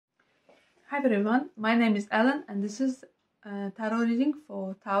Hi everyone, my name is Ellen and this is tarot reading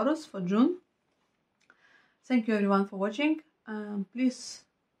for Taurus for June. Thank you everyone for watching. Please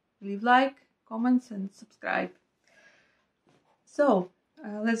leave like, comments and subscribe. So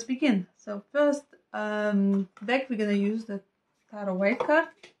let's begin. So first deck, we're gonna use the Tarot White card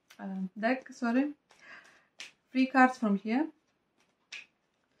deck. 3 cards from here.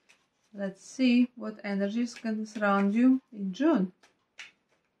 Let's see what energies can surround you in June.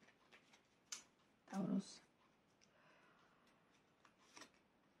 Taurus.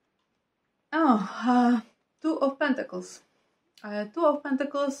 Two of Pentacles. Two of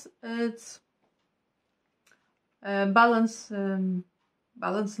Pentacles, it's balance,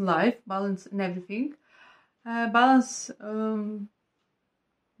 balance in life, balance in everything, balance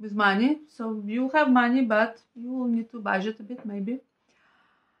with money. So you have money, but you will need to budget a bit, maybe,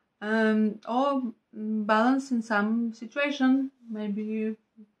 or balance in some situation. Maybe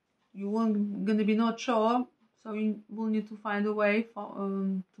you won't gonna be not sure, so you will need to find a way for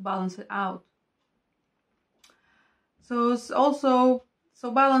to balance it out. So it's also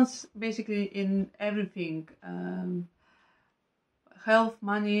balance basically in everything, health,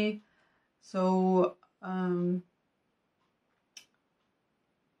 money. So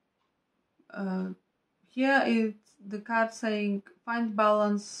here is the card saying find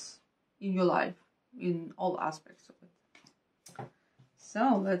balance in your life, in all aspects of it.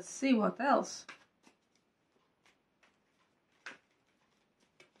 So let's see what else.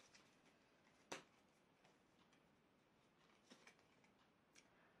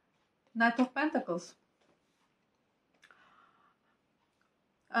 Knight of Pentacles.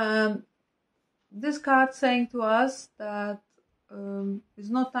 This card saying to us that it's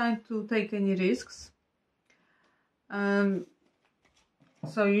not time to take any risks.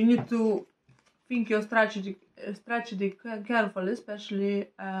 So you need to think your strategy carefully, especially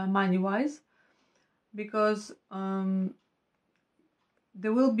money-wise, because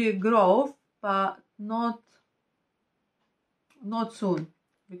there will be a growth, but not soon,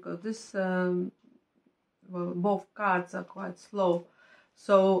 because this well, both cards are quite slow.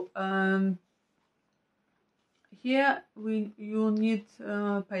 So here you need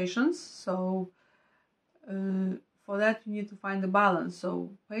patience. So for that you need to find a balance. So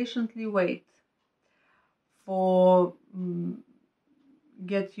patiently wait for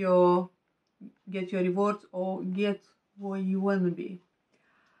get your rewards or get where you want to be.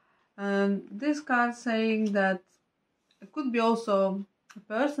 This card saying that it could be also a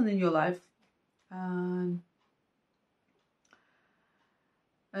person in your life.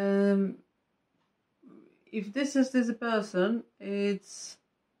 If this is a person, it's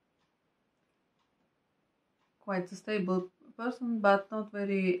quite a stable person, but not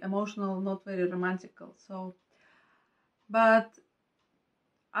very emotional, not very romantical. So, but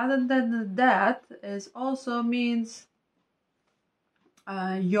other than that, it also means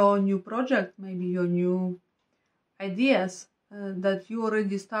your new project, maybe your new ideas that you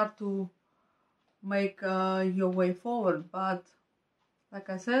already start to make your way forward. But like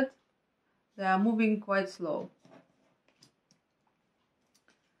I said, they are moving quite slow.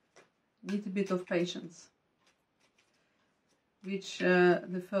 Need a bit of patience, which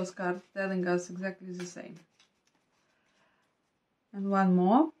the first card telling us exactly the same. And one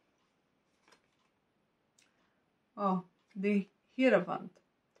more. Oh, the Hierophant.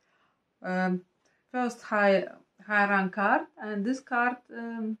 First high rank card, and this card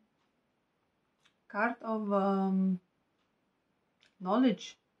card of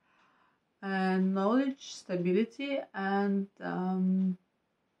knowledge. And knowledge, stability, and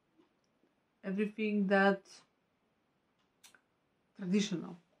everything that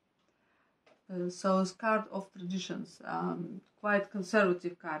traditional. So it's card of traditions, quite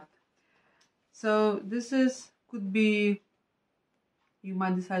conservative card. So this could be you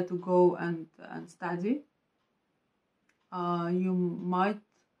might decide to go and study. You might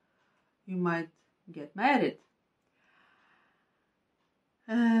get married.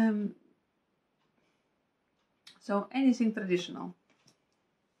 So anything traditional.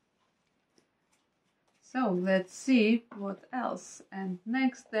 So let's see what else. And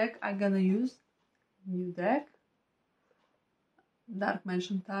next deck I'm gonna use new deck, Dark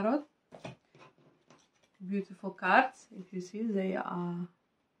Mansion Tarot. Beautiful cards. If you see, they are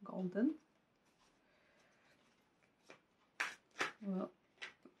golden. Well,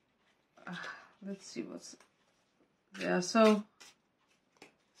 let's see what's. They are so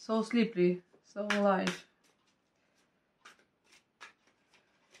slippery, so alive.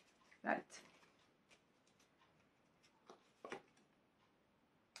 Right.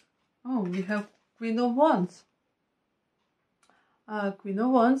 Oh, we have Queen of Wands. Queen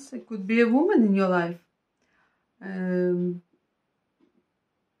of Wands, it could be a woman in your life.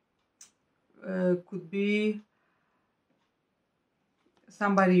 Could be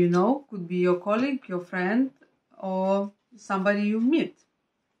somebody you know, could be your colleague, your friend, or somebody you meet.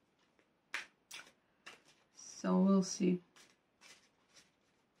 So we'll see.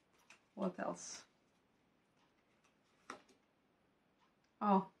 What else?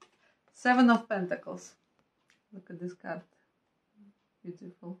 Oh, Seven of Pentacles. Look at this card.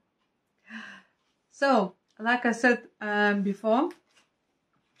 Beautiful. So, like I said before,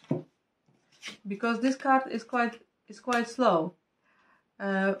 because this card is quite slow,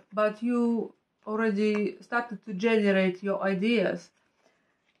 but you already started to generate your ideas.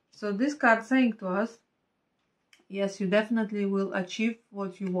 So this card saying to us, yes, you definitely will achieve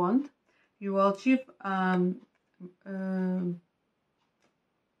what you want. You will achieve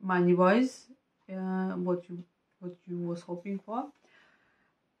money-wise what you was hoping for.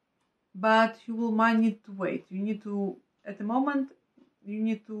 But you might need to wait. You need to, at the moment, you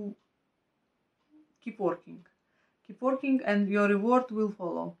need to keep working, and your reward will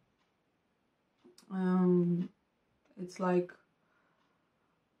follow. It's like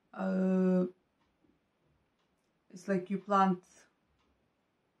you plant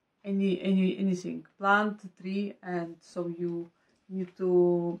anything, plant a tree, and so you need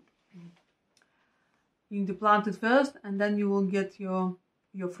to plant it first, and then you will get your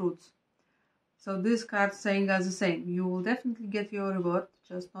fruits. So this card saying as the same, you will definitely get your reward,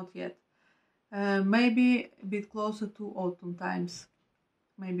 just not yet. Maybe a bit closer to autumn times,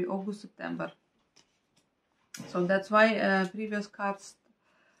 maybe August, September. So that's why previous cards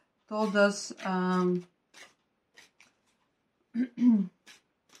told us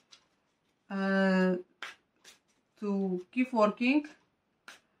to keep working,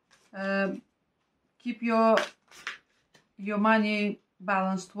 keep your money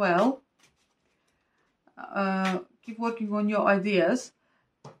balanced well, keep working on your ideas.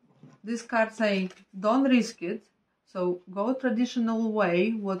 This card saying don't risk it, so go traditional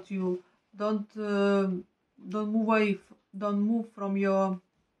way. What you don't move from your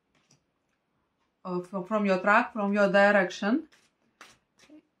track, from your direction,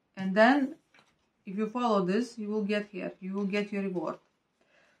 and then if you follow this, you will get here. You will get your reward.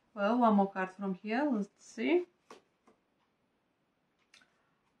 Well, one more card from here. Let's see.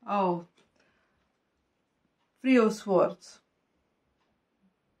 Oh, Three of Swords.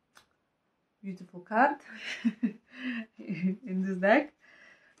 Beautiful card in this deck.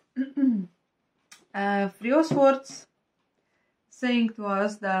 Three of Swords saying to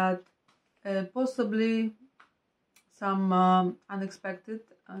us that possibly some unexpected,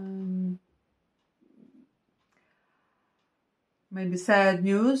 maybe sad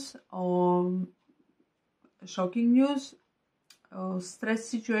news or shocking news or stress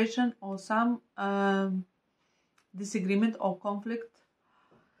situation or some disagreement or conflict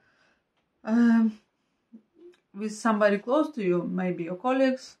with somebody close to you, maybe your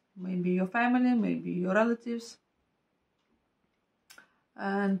colleagues, maybe your family, maybe your relatives,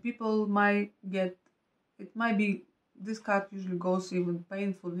 and people might get, it might be, this card usually goes even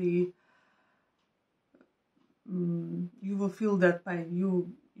painfully. You will feel that pain.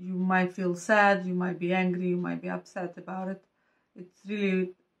 You might feel sad, you might be angry, you might be upset about it. It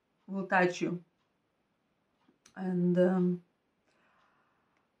really will touch you. And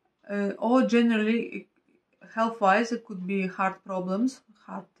or generally, health-wise, it could be heart problems,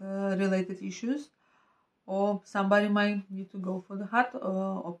 heart-related issues, or somebody might need to go for the heart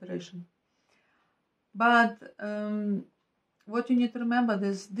operation. But what you need to remember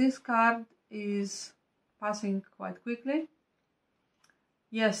is this card is passing quite quickly.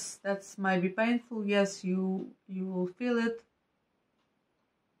 Yes, that might be painful. Yes, you will feel it,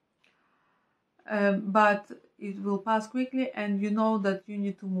 but it will pass quickly, and you know that you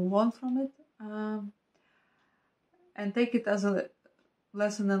need to move on from it and take it as a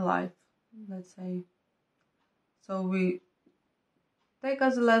lesson in life, let's say. So we take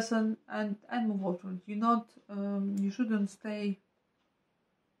as a lesson and move on from it. You shouldn't stay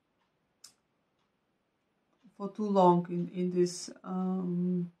for too long in this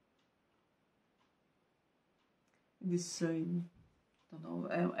don't know,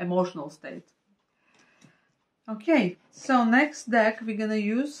 emotional state. Okay, so next deck we're gonna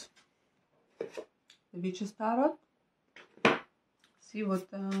use the Witch's Tarot. See what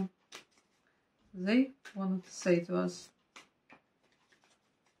they wanted to say to us.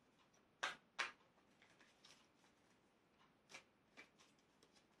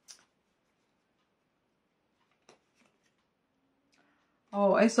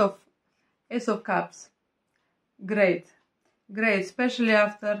 Oh, Ace of Cups. Great. Great, especially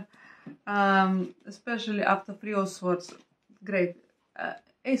after Three of Swords. Great.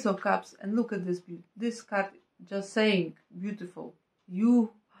 Ace of Cups, and look at this card, just saying beautiful.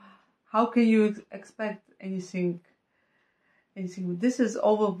 How can you expect anything? This is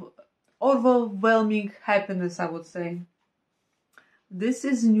overwhelming happiness, I would say. This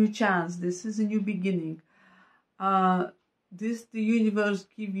is a new chance. This is a new beginning. The universe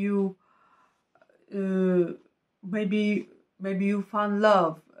give you maybe you found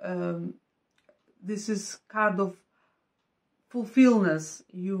love. This is card of fulfillment.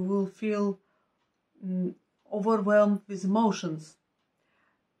 You will feel overwhelmed with emotions.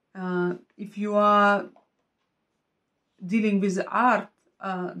 If you are dealing with art,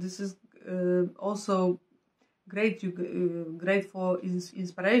 this is also great. Great for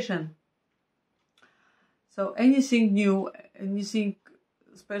inspiration. So anything new, anything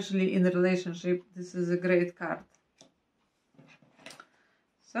especially in a relationship, this is a great card.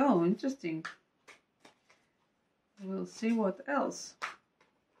 So interesting. We'll see what else.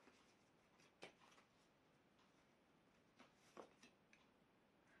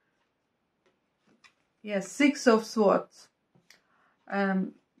 Yes, Six of Swords.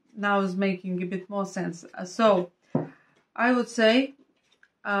 Now is making a bit more sense. So I would say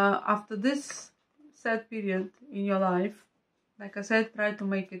after this sad period in your life, like I said, try to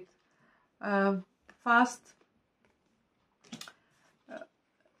make it fast.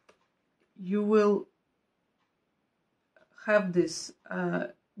 You will have this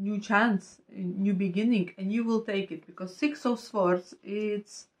new chance, new beginning, and you will take it, because Six of Swords,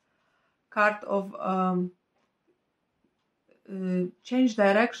 it's card of change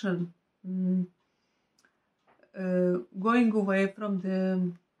direction, going away from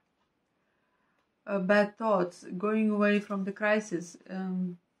the bad thoughts, going away from the crisis.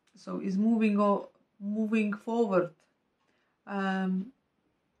 So is moving forward.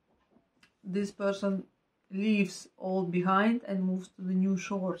 This person leaves all behind and moves to the new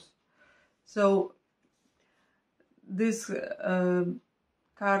shores. So this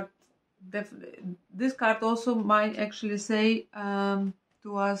card also might actually say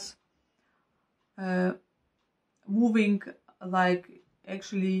to us moving, like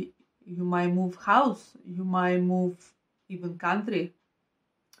actually you might move house, you might move even country.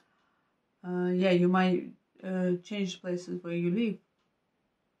 Yeah, you might change places where you live,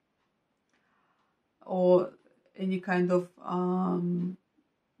 or any kind of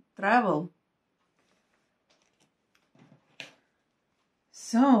travel.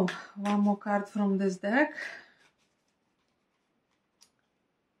 So one more card from this deck.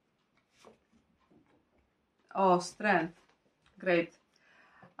 Oh, Strength. Great.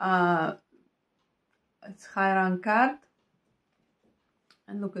 It's high rank card,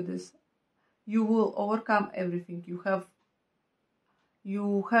 and look at this. You will overcome everything. You have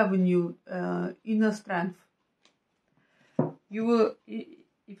a new inner strength. You will,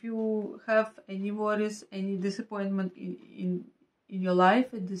 if you have any worries, any disappointment in your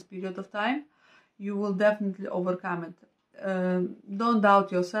life at this period of time, you will definitely overcome it. Don't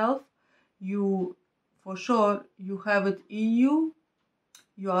doubt yourself. For sure, you have it in you.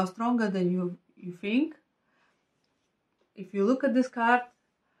 You are stronger than you think. If you look at this card,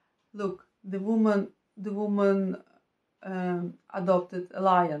 look, the woman adopted a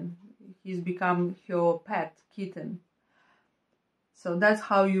lion. He's become her pet kitten. So that's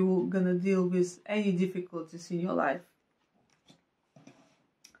how you're gonna deal with any difficulties in your life.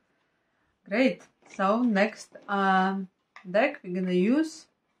 Great. So next deck we're gonna use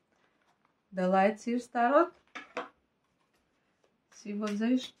the Light Seers Tarot. See what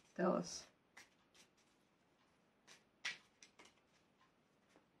they tell us.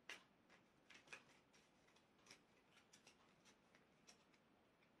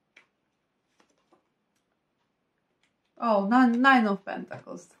 Oh, Nine of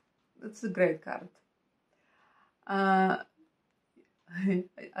Pentacles. That's a great card.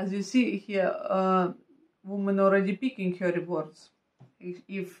 As you see here, woman already picking her rewards.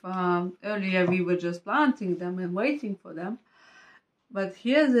 If earlier we were just planting them and waiting for them, but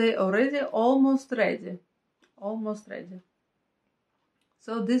here they already almost ready.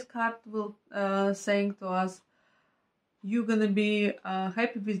 So this card will saying to us, you're gonna be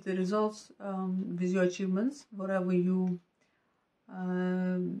happy with the results, with your achievements, whatever you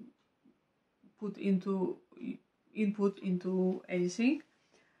put into input into anything,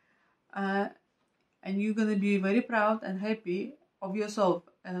 and you're gonna be very proud and happy of yourself,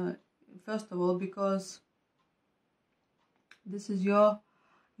 first of all, because this is your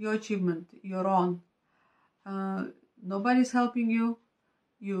achievement, your own. Nobody's helping you.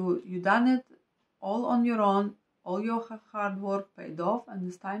 You done it all on your own. all your hard work paid off, and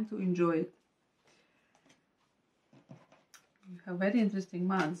it's time to enjoy it. You have very interesting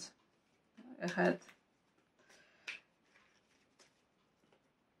months ahead.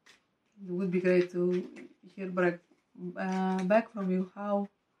 It would be great to hear back from you how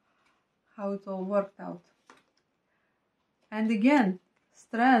it all worked out. And again,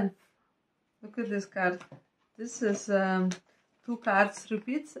 strength. Look at this card. This is 2 cards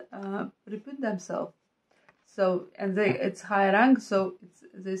repeat themselves. So, and it's high rank, so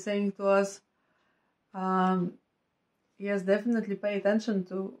they're saying to us, yes, definitely pay attention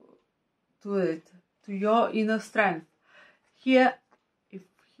to it, to your inner strength. Here, if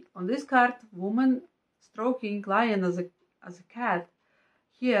on this card, woman stroking lion as a cat,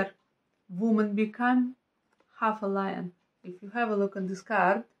 here, woman become half a lion. If you have a look at this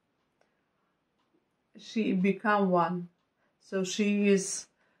card, she become one. So she is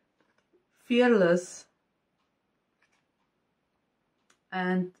fearless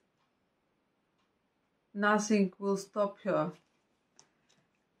and nothing will stop her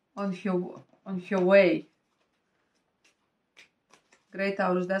on her way. Great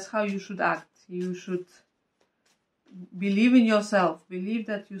Taurus, that's how you should act. You should believe in yourself. Believe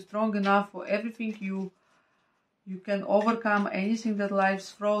that you're strong enough for everything. You can overcome anything that life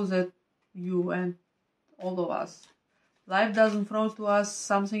throws at you and all of us. Life doesn't throw to us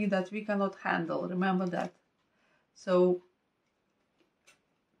something that we cannot handle. Remember that. So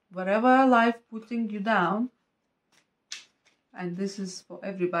wherever life putting you down, and this is for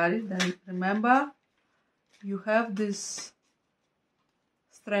everybody, then remember you have this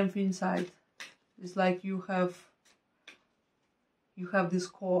strength inside. It's like you have this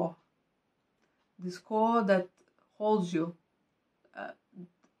core that holds you.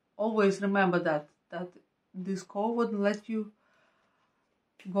 Always remember that this core wouldn't let you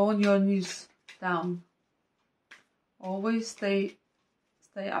go on your knees down. Always stay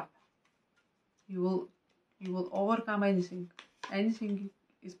up. You will overcome anything. Anything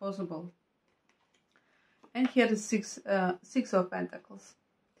is possible. And here is six of Pentacles.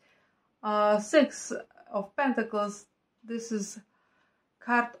 6 of Pentacles. This is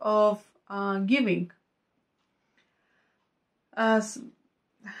card of giving.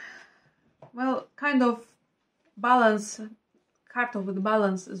 Well, kind of balance, card of the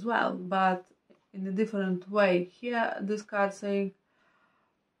balance as well, but in a different way. Here, this card saying,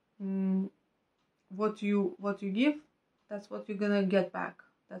 what you give, that's what you're gonna get back.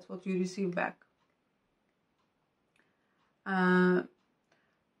 That's what you receive back.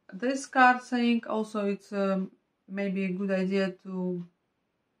 This card saying also it's maybe a good idea to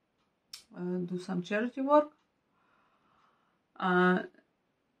do some charity work.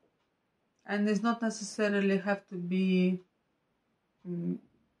 And it's not necessarily have to be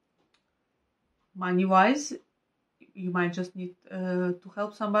money-wise. You might just need to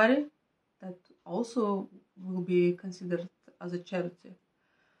help somebody. That also will be considered as a charity.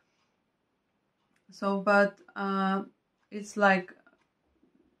 So, but it's like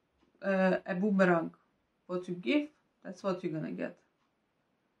a boomerang. What you give, that's what you're gonna get.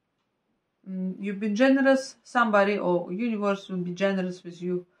 You've been generous, somebody or universe will be generous with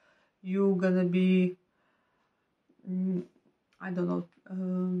you. You're gonna be, I don't know,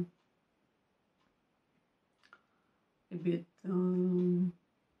 a bit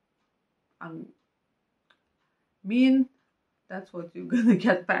mean. That's what you're gonna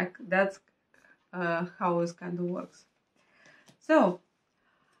get back. That's how it kind of works. So,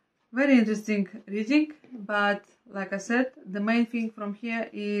 very interesting reading, but like I said, the main thing from here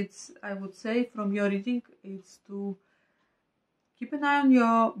is, I would say, from your reading, it's to keep an eye on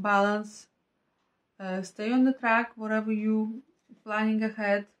your balance, stay on the track, whatever you planning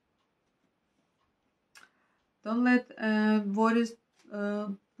ahead. Don't let worries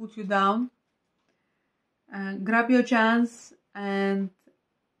put you down. Grab your chance and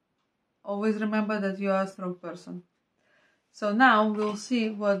always remember that you are a strong person. So now we'll see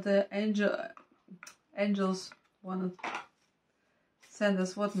what the angels want to send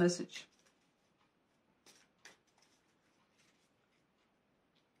us, what message.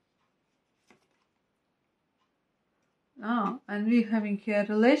 Oh, and we're having here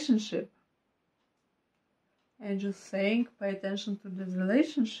relationship. Angels saying, pay attention to the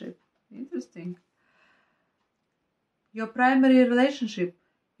relationship. Interesting. Your primary relationship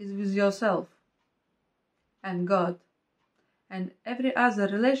is with yourself and God, and every other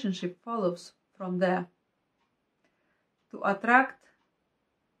relationship follows from there. To attract,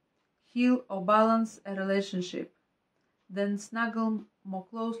 heal or balance a relationship, then snuggle more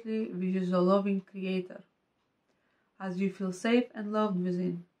closely with your loving Creator, as you feel safe and loved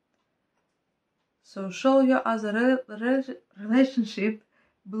within. So show your other relationship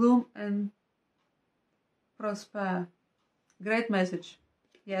bloom and prosper. Great message.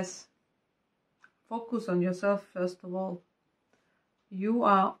 Yes. Focus on yourself first of all. You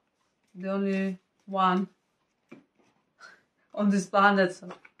are the only one on this planet. So.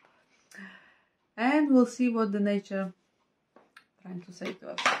 And we'll see what the nature trying to say to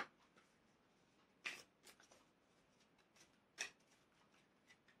us.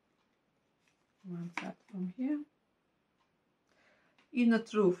 One card from here. Inner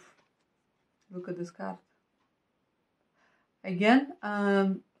truth. Look at this card. Again,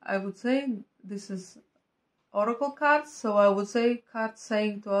 I would say this is oracle cards, so I would say cards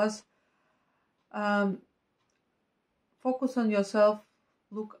saying to us, focus on yourself,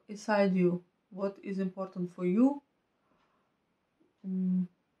 look inside you, what is important for you,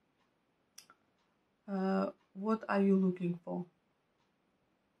 what are you looking for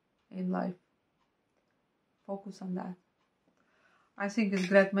in life. Focus on that. I think it's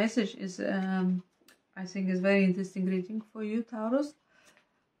great message. Is I think it's very interesting reading for you, Taurus.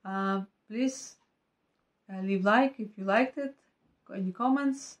 Please leave like if you liked it, any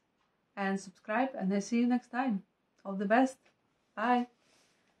comments, and subscribe, and I see you next time. All the best. Bye.